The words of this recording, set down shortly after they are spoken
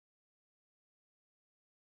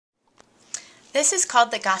This is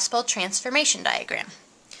called the Gospel Transformation Diagram.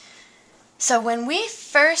 So when we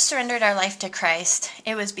first surrendered our life to Christ,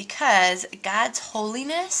 it was because God's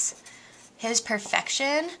holiness, His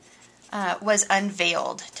perfection, was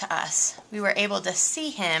unveiled to us. We were able to see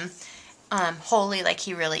Him holy like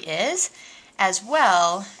He really is, as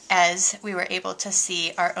well as we were able to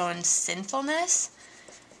see our own sinfulness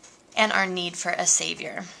and our need for a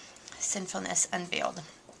Savior. Sinfulness unveiled.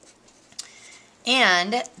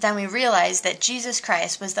 And then we realized that Jesus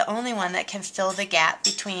Christ was the only one that can fill the gap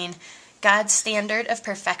between God's standard of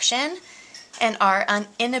perfection and our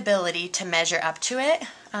inability to measure up to it.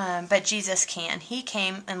 But Jesus can. He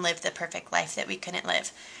came and lived the perfect life that we couldn't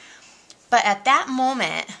live. But at that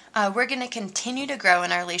moment, we're going to continue to grow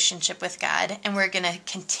in our relationship with God, and we're going to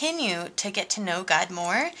continue to get to know God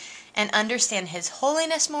more and understand His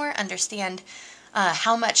holiness more, understand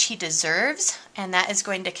how much He deserves, and that is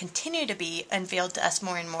going to continue to be unveiled to us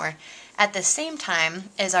more and more at the same time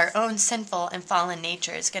as our own sinful and fallen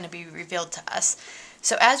nature is going to be revealed to us.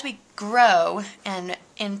 So as we grow and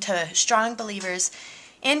into strong believers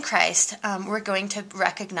in Christ, we're going to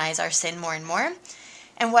recognize our sin more and more.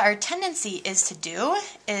 And what our tendency is to do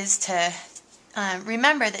is to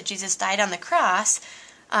remember that Jesus died on the cross,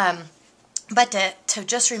 but to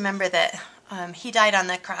just remember that He died on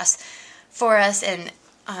the cross for us and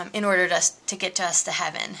in order to get us to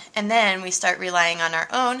heaven. And then we start relying on our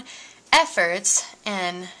own efforts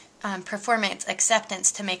and performance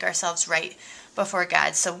acceptance to make ourselves right before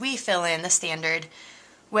God. So we fill in the standard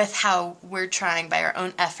with how we're trying by our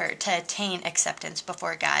own effort to attain acceptance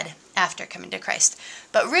before God after coming to Christ.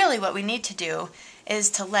 But really what we need to do is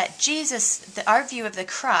to let Jesus, our view of the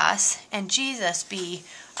cross, and Jesus be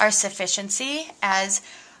our sufficiency as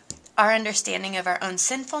our understanding of our own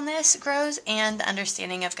sinfulness grows and the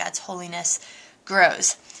understanding of God's holiness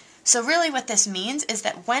grows. So really what this means is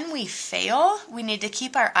that when we fail, we need to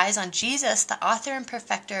keep our eyes on Jesus, the author and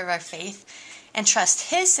perfecter of our faith, and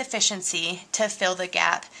trust His sufficiency to fill the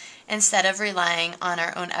gap instead of relying on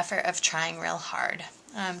our own effort of trying real hard,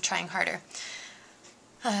 trying harder.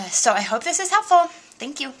 So I hope this is helpful.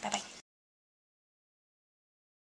 Thank you. Bye-bye.